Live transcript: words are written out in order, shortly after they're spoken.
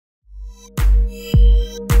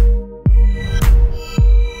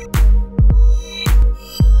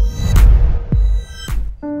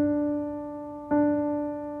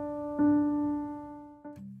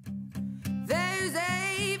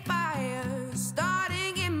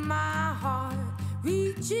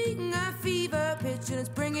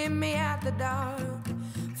bringing me out the dark.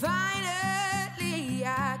 Finally,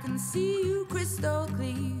 I can see you crystal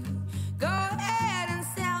clear. Go ahead and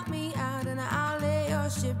sell me out and I'll lay your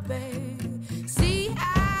ship bare. See,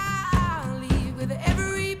 I'll leave with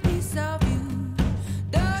every piece of you.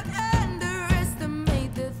 Don't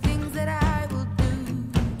underestimate the things that I will do.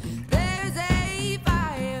 There's a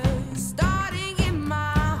fire starting in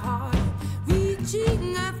my heart,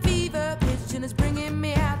 reaching a fever pitch and it's bringing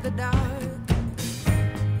me out the dark.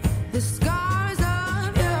 The scars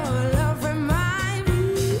of your love remind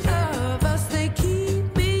me of us. They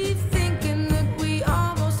keep me thinking that we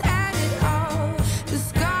almost had it all. The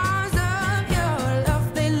scars of your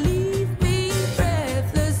love, they leave me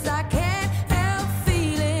breathless. I can't help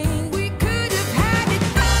feeling we could have had it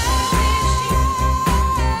all.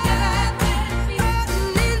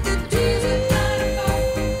 Rotten in the deep.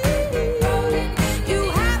 You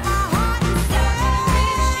have my heart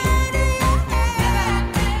inside.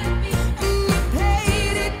 And you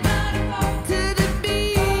played it to the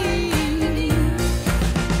beat.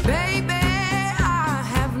 Baby, I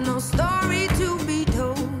have no story to be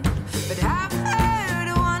told, but I've heard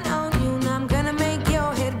one on you and I'm gonna make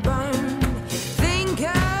your head burn. Think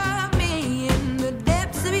of me in the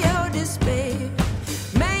depths of your despair.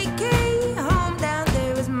 Make a home down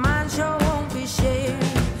there as mine sure won't be shared.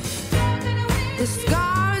 The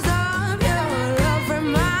scars